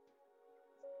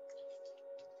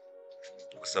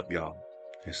What's up, y'all?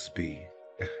 It's B.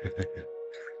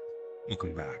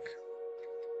 Welcome back.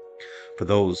 For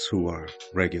those who are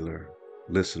regular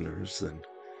listeners, and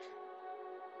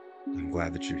I'm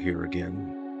glad that you're here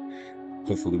again.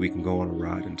 Hopefully, we can go on a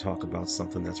ride and talk about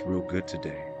something that's real good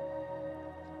today.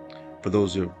 For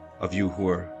those of you who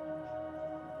are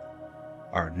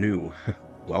new,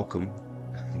 welcome,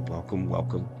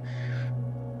 welcome.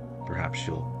 Perhaps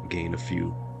you'll gain a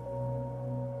few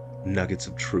nuggets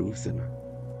of truth and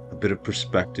a bit of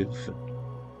perspective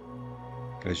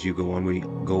as you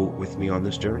go with me on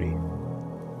this journey.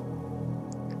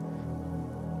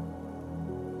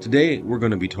 Today, we're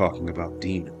going to be talking about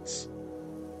demons.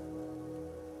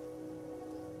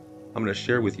 I'm going to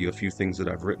share with you a few things that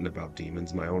I've written about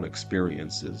demons, my own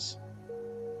experiences.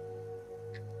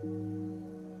 And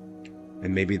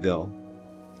maybe they'll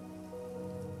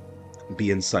be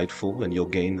insightful and you'll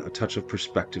gain a touch of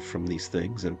perspective from these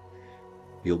things and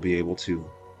you'll be able to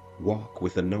walk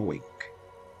with a knowing.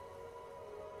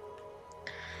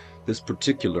 This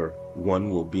particular one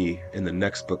will be in the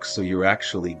next book, so you're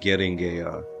actually getting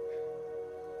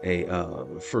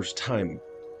a first time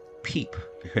peep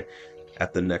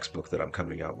at the next book that I'm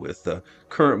coming out with. The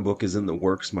current book is in the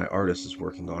works. My artist is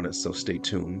working on it, so stay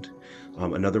tuned.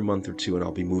 Another month or two, and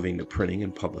I'll be moving to printing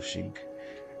and publishing.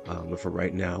 But for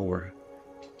right now, we're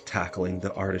tackling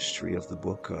the artistry of the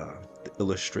book, the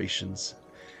illustrations,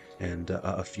 and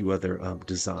a few other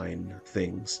design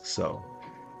things. So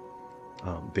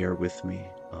bear with me.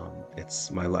 It's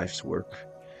my life's work,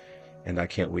 and I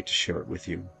can't wait to share it with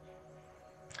you.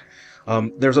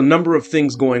 There's a number of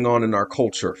things going on in our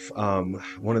culture.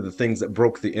 One of the things that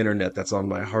broke the internet that's on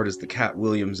my heart is the Cat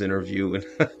Williams interview. And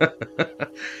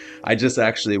I just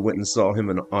actually went and saw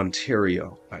him in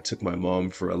Ontario. I took my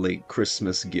mom for a late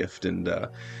Christmas gift, and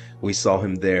we saw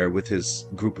him there with his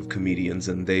group of comedians,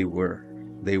 and they were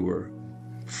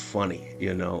funny,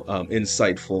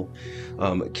 insightful.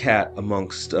 Cat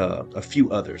amongst a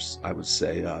few others, I would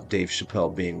say, Dave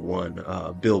Chappelle being one,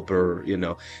 Bill Burr.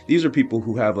 These are people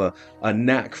who have a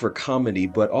knack for comedy,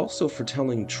 but also for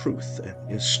telling truth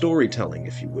and storytelling,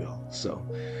 if you will. So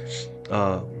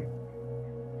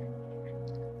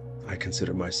I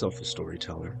consider myself a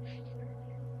storyteller.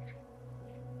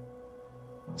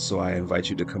 So I invite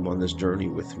you to come on this journey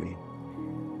with me.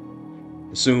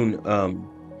 Soon,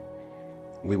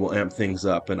 we will amp things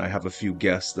up, and I have a few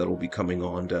guests that will be coming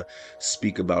on to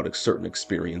speak about certain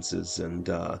experiences and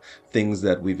things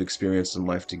that we've experienced in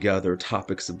life together,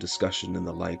 topics of discussion and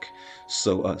the like.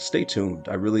 So stay tuned.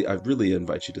 I really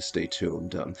invite you to stay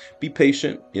tuned. Be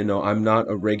patient. I'm not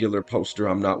a regular poster.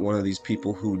 I'm not one of these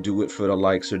people who do it for the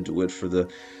likes or do it for the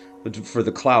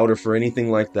cloud or for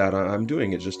anything like that. I'm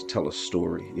doing it just to tell a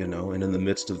story, and in the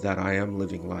midst of that, I am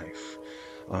living life.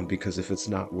 Because if it's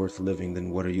not worth living, then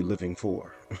what are you living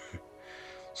for?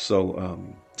 So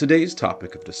today's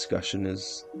topic of discussion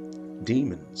is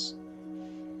demons.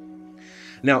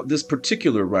 Now, this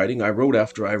particular writing I wrote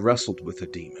after I wrestled with a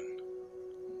demon.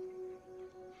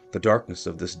 The darkness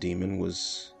of this demon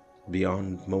was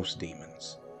beyond most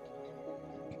demons.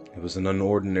 It was an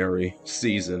unordinary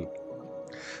season.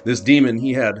 This demon,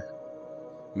 he had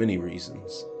many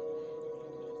reasons.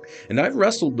 And I've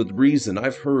wrestled with reason.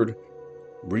 I've heard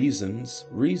reasons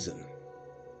reason.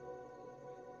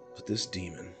 But this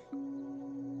demon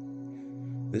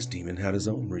had his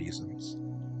own reasons.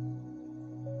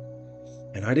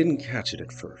 And I didn't catch it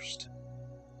at first.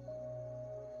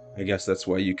 I guess that's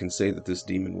why you can say that this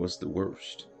demon was the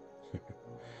worst.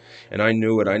 And I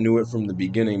knew it from the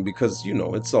beginning because,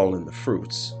 it's all in the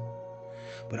fruits.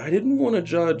 But I didn't want to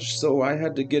judge, so I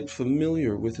had to get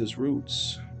familiar with his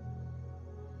roots.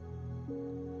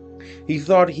 He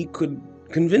thought he could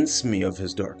convince me of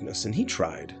his darkness, and he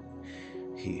tried.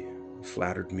 He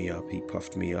flattered me up, he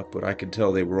puffed me up, but I could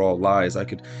tell they were all lies. I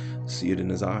could see it in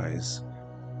his eyes.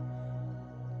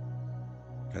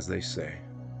 As they say,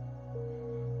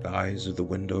 the eyes are the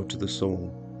window to the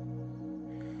soul.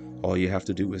 All you have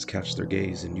to do is catch their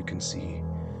gaze and you can see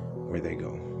where they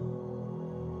go.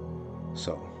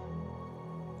 So,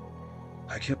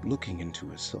 I kept looking into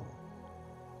his soul.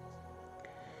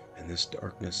 And this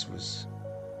darkness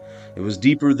was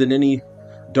deeper than any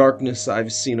darkness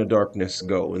I've seen a darkness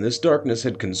go. And this darkness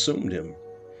had consumed him.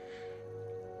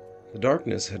 The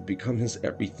darkness had become his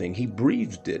everything. He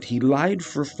breathed it. He lied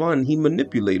for fun. He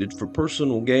manipulated for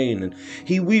personal gain. And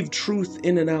he weaved truth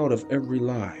in and out of every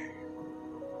lie.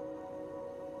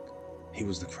 He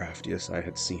was the craftiest I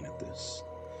had seen at this.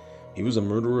 He was a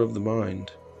murderer of the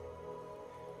mind.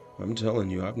 I'm telling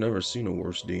you, I've never seen a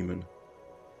worse demon.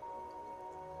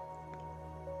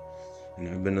 And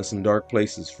I've been to some dark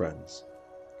places, friends.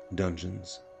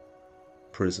 Dungeons.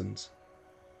 prisons.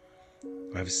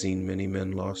 I've seen many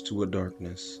men lost to a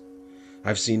darkness.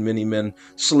 I've seen many men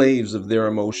slaves of their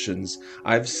emotions.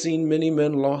 I've seen many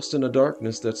men lost in a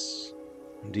darkness that's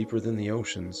deeper than the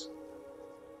oceans.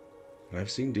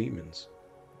 I've seen demons.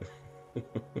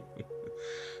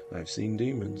 I've seen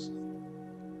demons.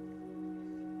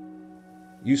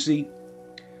 You see,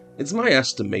 it's my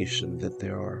estimation that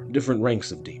there are different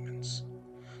ranks of demons.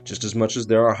 Just as much as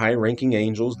there are high-ranking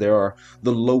angels, there are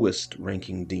the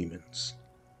lowest-ranking demons.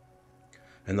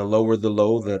 And the lower the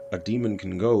low that a demon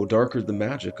can go, darker the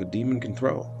magic a demon can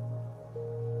throw.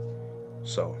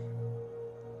 So,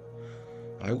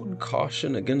 I would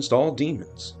caution against all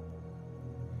demons.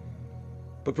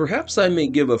 But perhaps I may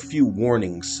give a few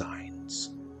warning signs.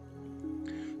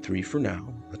 3 for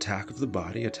now: attack of the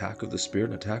body, attack of the spirit,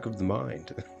 and attack of the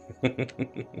mind.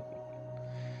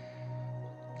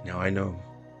 Now I know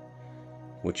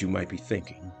what you might be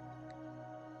thinking.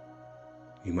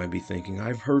 You might be thinking,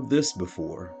 I've heard this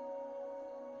before.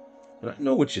 And I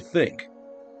know what you think.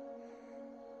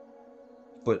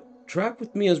 But track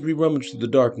with me as we rummage through the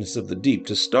darkness of the deep.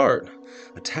 To start,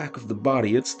 attack of the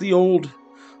body. It's the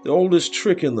oldest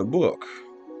trick in the book.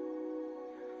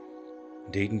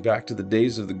 Dating back to the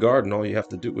days of the garden, all you have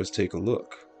to do is take a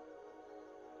look.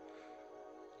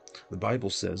 The Bible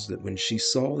says that when she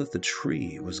saw that the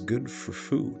tree was good for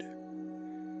food,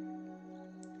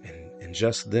 and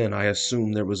just then I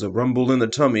assume there was a rumble in the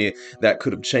tummy that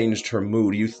could have changed her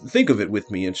mood. You think of it with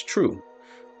me, it's true.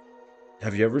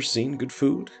 Have you ever seen good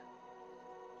food?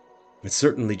 It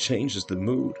certainly changes the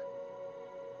mood.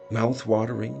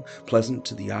 Mouth-watering, pleasant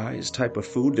to the eyes type of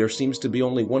food. There seems to be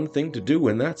only one thing to do,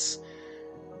 and that's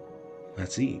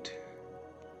eat.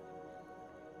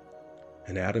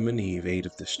 And Adam and Eve ate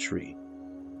of this tree,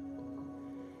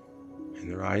 and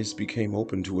their eyes became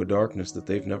open to a darkness that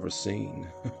they've never seen.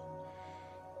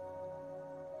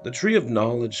 The tree of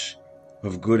knowledge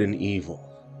of good and evil.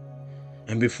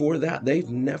 And before that, they've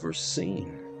never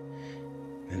seen.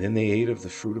 And then they ate of the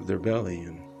fruit of their belly,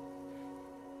 and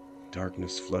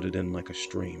darkness flooded in like a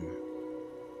stream.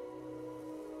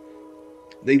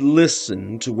 They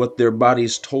listened to what their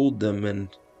bodies told them, and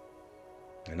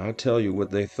I'll tell you what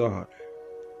they thought.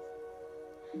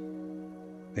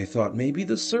 They thought, maybe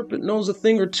the serpent knows a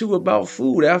thing or two about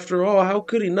food. After all, how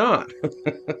could he not?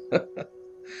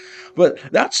 But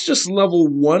that's just level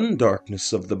 1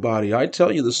 darkness of the body. I tell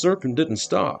you, the serpent didn't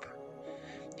stop.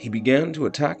 He began to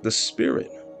attack the spirit,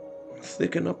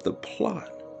 thicken up the plot.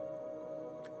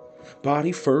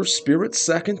 Body first, spirit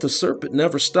second. The serpent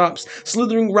never stops,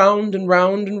 slithering round and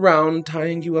round and round,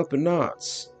 tying you up in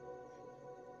knots.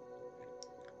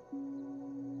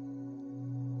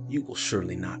 You will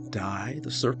surely not die,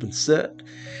 the serpent said.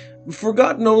 For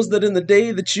God knows that in the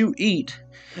day that you eat,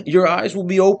 your eyes will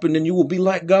be opened and you will be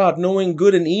like God, knowing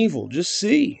good and evil. Just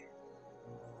see.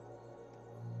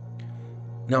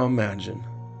 Now imagine.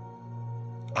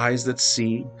 Eyes that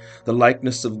see, the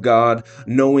likeness of God,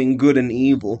 knowing good and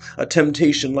evil, a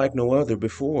temptation like no other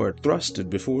before, thrusted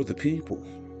before the people.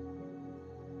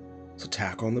 It's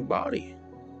attack on the body.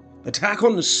 Attack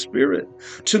on the spirit.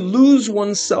 To lose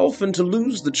oneself and to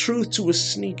lose the truth to a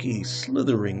sneaky,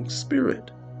 slithering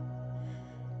spirit.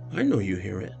 I know you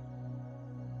hear it.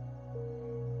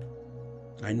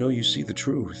 I know you see the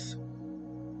truth.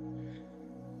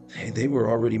 Hey, they were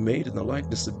already made in the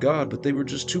likeness of God, but they were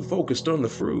just too focused on the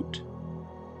fruit.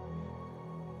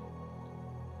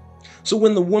 So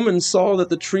when the woman saw that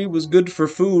the tree was good for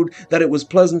food, that it was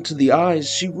pleasant to the eyes,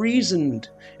 she reasoned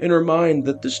in her mind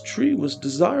that this tree was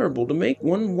desirable to make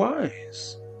one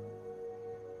wise.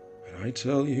 And I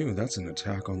tell you, that's an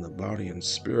attack on the body and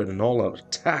spirit, and all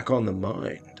attack on the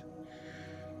mind.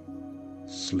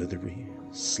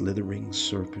 Slithering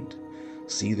serpent,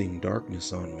 seething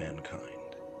darkness on mankind.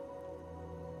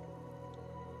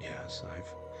 Yes,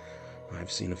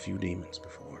 I've seen a few demons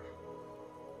before.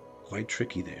 Quite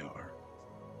tricky they are.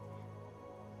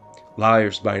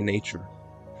 Liars by nature,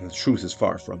 and the truth is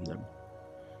far from them.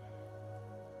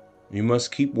 You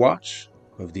must keep watch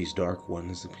of these dark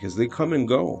ones, because they come and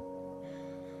go.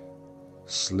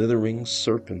 Slithering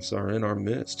serpents are in our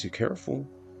midst. Be careful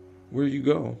where you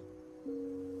go.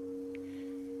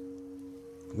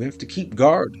 We have to keep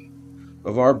guard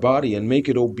of our body and make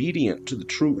it obedient to the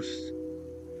truth,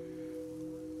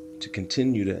 to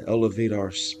continue to elevate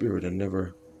our spirit and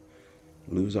never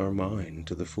lose our mind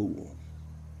to the fool.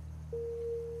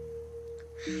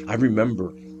 I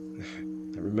remember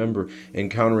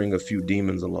encountering a few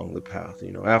demons along the path.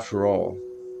 After all,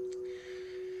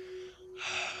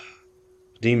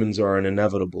 demons are an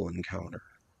inevitable encounter.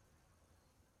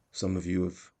 Some of you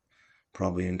have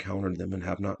probably encountered them and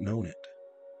have not known it.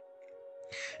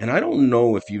 And I don't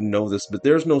know if you know this, but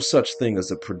there's no such thing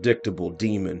as a predictable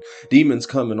demon. Demons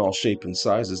come in all shapes and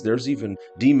sizes. There's even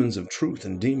demons of truth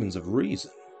and demons of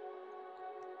reason.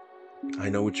 I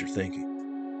know what you're thinking.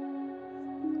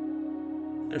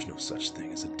 There's no such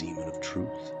thing as a demon of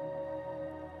truth.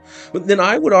 But then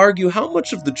I would argue, how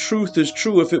much of the truth is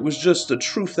true if it was just a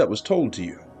truth that was told to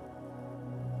you?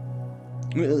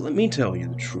 Let me tell you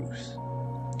the truth.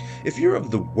 If you're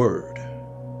of the word,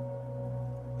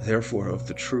 therefore of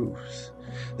the truth,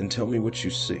 then tell me what you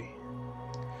see.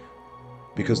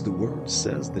 Because the word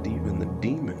says that even the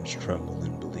demons tremble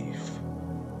in belief.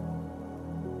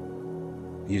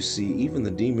 You see, even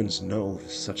the demons know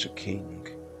of such a king,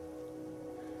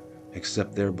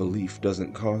 except their belief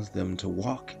doesn't cause them to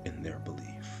walk in their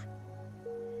belief.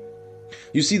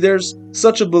 You see, there's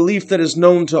such a belief that is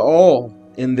known to all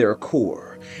in their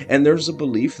core, and there's a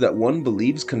belief that one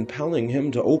believes compelling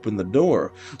him to open the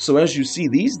door. So as you see,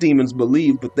 these demons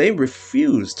believe, but they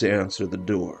refuse to answer the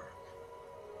door.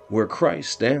 Where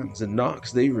Christ stands and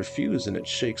knocks, they refuse, and it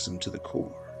shakes them to the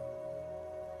core.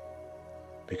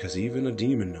 Because even a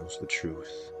demon knows the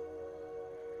truth.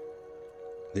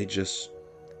 They just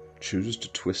choose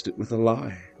to twist it with a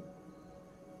lie.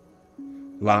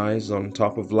 Lies on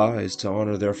top of lies to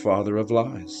honor their father of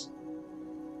lies.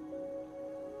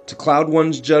 To cloud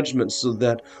one's judgment so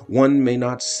that one may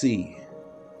not see.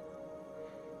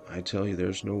 I tell you,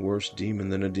 there's no worse demon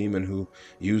than a demon who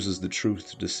uses the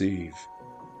truth to deceive.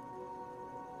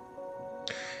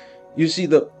 You see,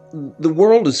 the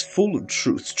world is full of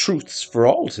truths for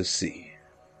all to see.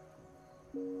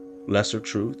 Lesser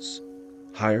truths,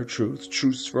 higher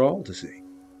truths for all to see.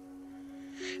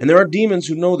 And there are demons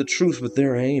who know the truth, but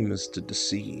their aim is to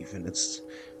deceive. And it's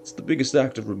the biggest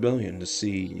act of rebellion, to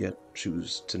see yet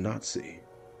choose to not see.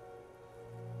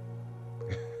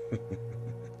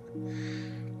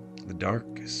 The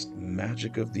darkest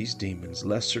magic of these demons,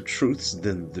 lesser truths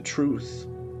than the truth.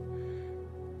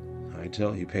 I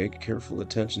tell you, pay careful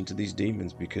attention to these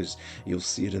demons, because you'll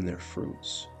see it in their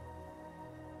fruits.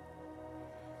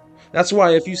 That's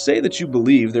why if you say that you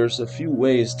believe, there's a few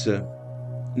ways to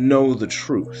know the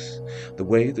truth. The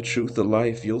way, the truth, the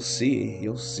life, you'll see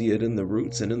it in the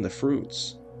roots and in the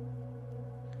fruits.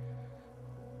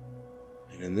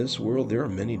 And in this world, there are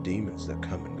many demons that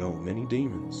come and go. Many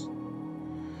demons.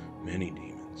 Many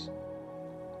demons.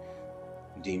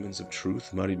 Demons of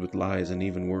truth muddied with lies, and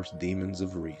even worse, demons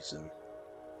of reason.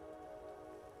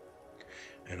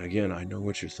 And again, I know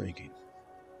what you're thinking.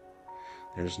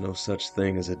 There's no such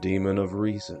thing as a demon of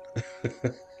reason.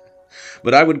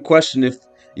 But I would question if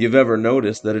you've ever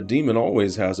noticed that a demon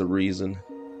always has a reason.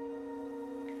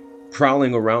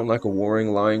 Prowling around like a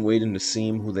warring lion, waiting to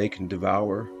seem who they can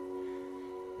devour.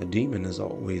 A demon is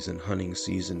always in hunting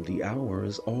season. The hour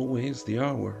is always the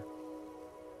hour.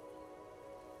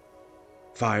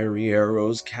 Fiery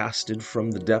arrows casted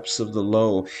from the depths of the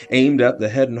low, aimed at the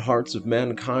head and hearts of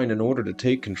mankind in order to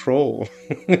take control.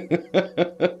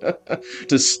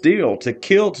 To steal, to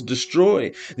kill, to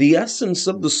destroy the essence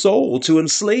of the soul, to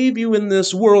enslave you in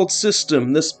this world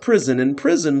system, this prison,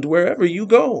 imprisoned wherever you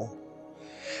go.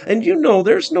 And you know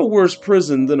there's no worse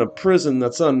prison than a prison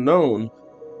that's unknown.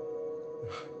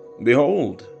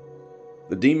 Behold,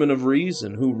 the demon of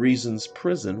reason, who reasons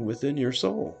prison within your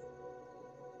soul.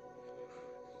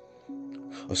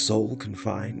 A soul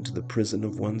confined to the prison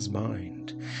of one's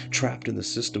mind, trapped in the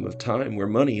system of time where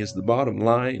money is the bottom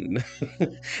line.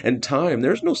 And time,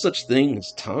 there's no such thing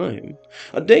as time.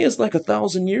 A day is like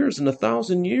 1,000 years, and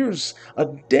 1,000 years, a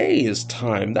day is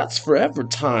time. That's forever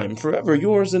time, forever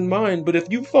yours and mine. But if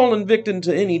you've fallen victim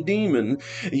to any demon,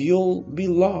 you'll be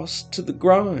lost to the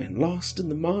grind, lost in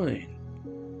the mind.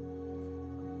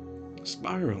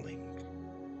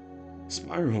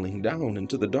 Spiraling down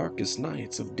into the darkest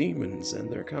nights of demons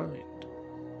and their kind.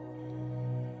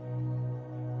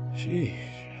 Sheesh,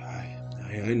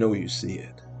 I know you see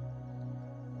it.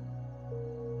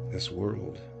 This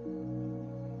world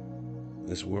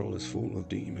is full of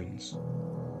demons.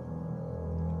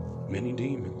 Many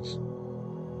demons.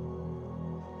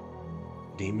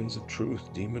 Demons of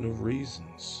truth, demon of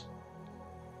reasons.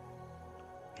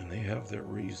 And they have their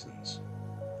reasons.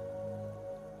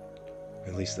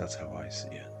 At least that's how I see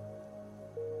it.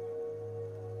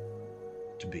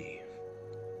 To be.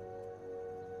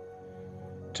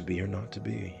 To be or not to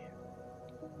be.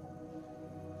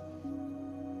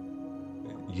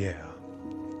 Yeah.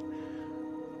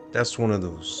 That's one of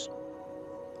those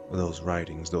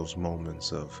writings, those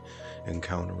moments of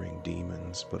encountering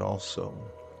demons, but also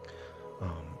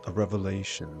a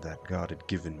revelation that God had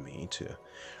given me to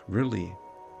really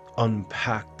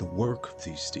unpack the work of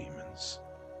these demons.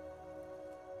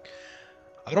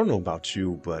 I don't know about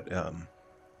you, but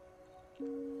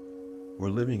we're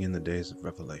living in the days of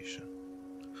revelation.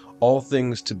 All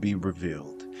things to be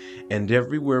revealed. And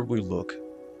everywhere we look,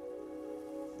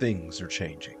 things are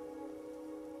changing.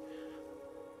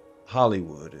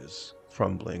 Hollywood is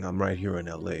crumbling. I'm right here in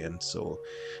LA, and so,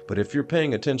 but if you're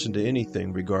paying attention to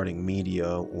anything regarding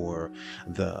media or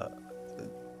the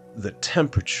the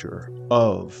temperature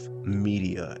of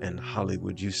media and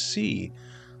Hollywood, you see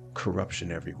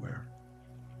corruption everywhere.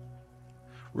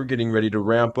 We're getting ready to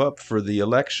ramp up for the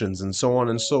elections and so on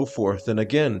and so forth. And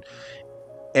again,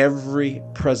 every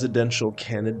presidential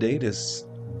candidate is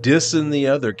dissing the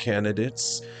other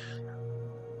candidates,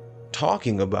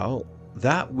 talking about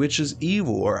that which is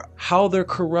evil or how they're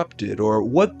corrupted or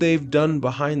what they've done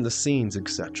behind the scenes,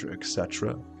 etc.,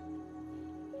 etc.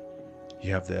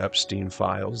 You have the Epstein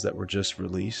files that were just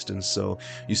released, and so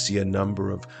you see a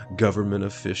number of government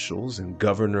officials and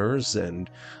governors and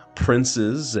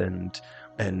princes and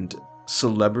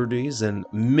celebrities and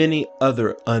many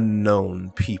other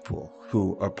unknown people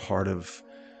who are part of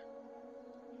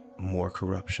more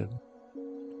corruption,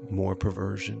 more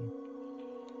perversion.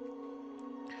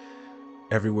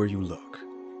 Everywhere you look,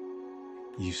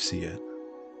 you see it,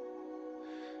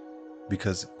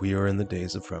 because we are in the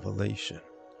days of revelation.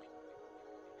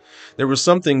 There was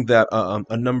something that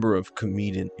a number of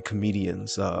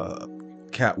comedians,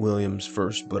 Cat Williams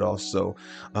first, but also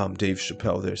Dave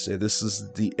Chappelle, they say this is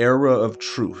the era of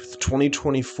truth.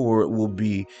 2024 will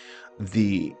be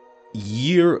the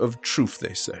year of truth,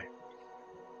 they say.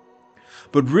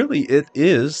 But really, it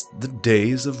is the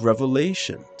days of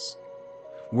revelations,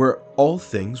 where all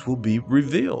things will be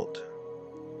revealed.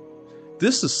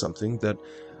 This is something that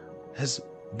has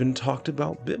been talked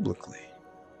about biblically.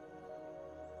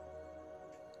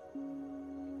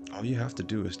 All you have to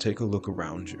do is take a look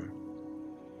around you,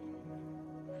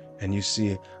 and you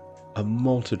see a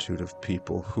multitude of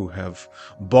people who have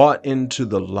bought into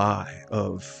the lie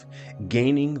of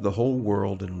gaining the whole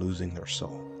world and losing their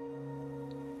soul.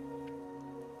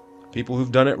 People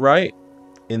who've done it right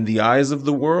in the eyes of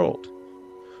the world,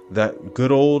 that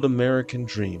good old American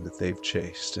dream that they've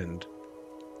chased, and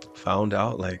found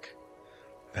out like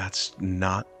that's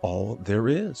not all there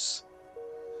is.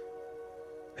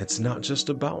 It's not just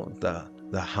about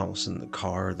the house and the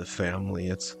car, the family.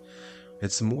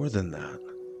 It's more than that.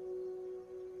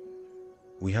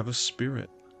 We have a spirit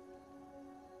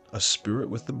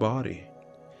with the body.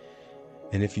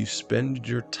 And if you spend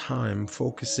your time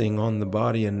focusing on the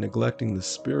body and neglecting the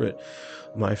spirit,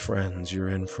 my friends, you're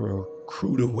in for a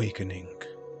crude awakening.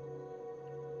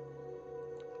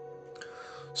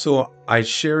 So I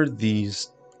shared these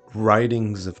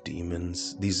writings of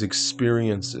demons, these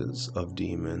experiences of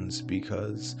demons,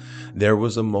 because there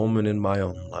was a moment in my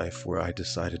own life where I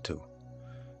decided to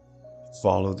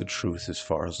follow the truth as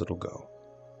far as it'll go.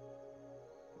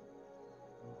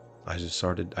 I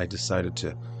decided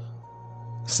to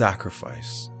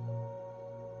sacrifice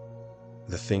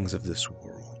the things of this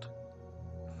world.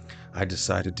 I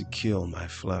decided to kill my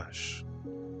flesh,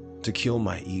 to kill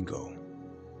my ego.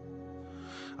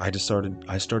 I decided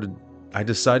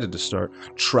to start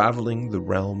traveling the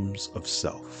realms of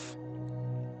self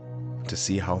to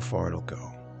see how far it'll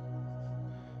go.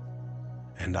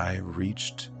 And I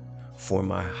reached for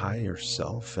my higher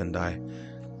self, and I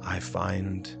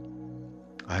find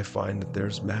that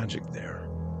there's magic there.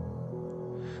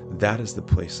 That is the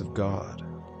place of God.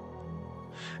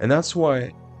 And that's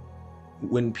why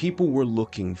when people were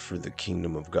looking for the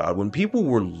kingdom of God, when people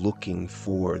were looking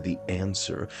for the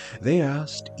answer, they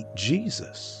asked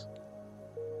Jesus,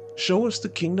 "Show us the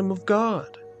kingdom of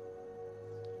God."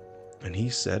 And he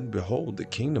said, "Behold, the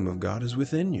kingdom of God is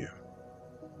within you."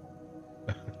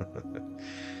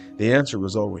 The answer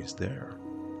was always there.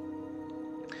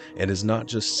 It is not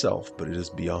just self, but it is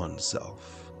beyond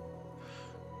self.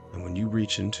 And when you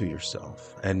reach into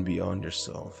yourself and beyond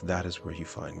yourself, that is where you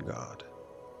find God.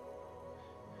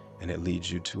 And it leads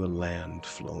you to a land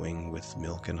flowing with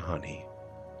milk and honey.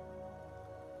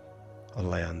 A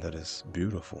land that is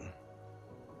beautiful.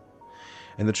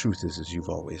 And the truth is you've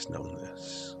always known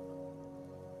this.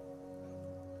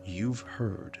 You've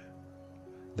heard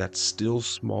that still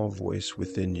small voice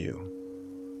within you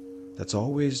that's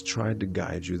always tried to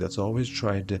guide you, that's always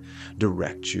tried to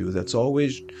direct you, that's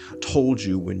always told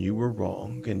you when you were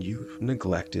wrong and you've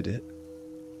neglected it.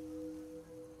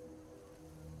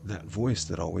 That voice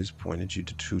that always pointed you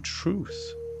to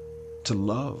truth, to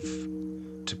love,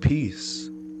 to peace,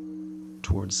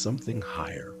 towards something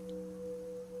higher.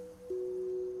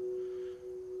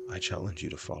 I challenge you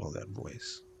to follow that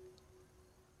voice.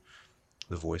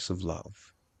 The voice of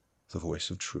love, the voice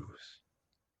of truth.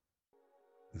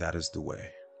 That is the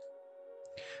way.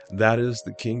 That is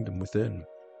the kingdom within.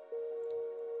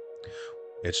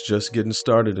 It's just getting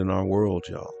started in our world,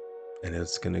 y'all, and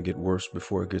it's going to get worse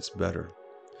before it gets better.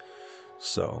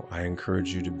 So I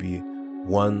encourage you to be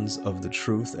ones of the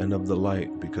truth and of the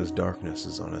light, because darkness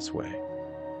is on its way.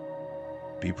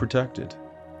 Be protected.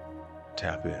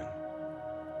 Tap in.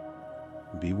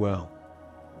 Be well.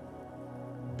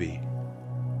 Be.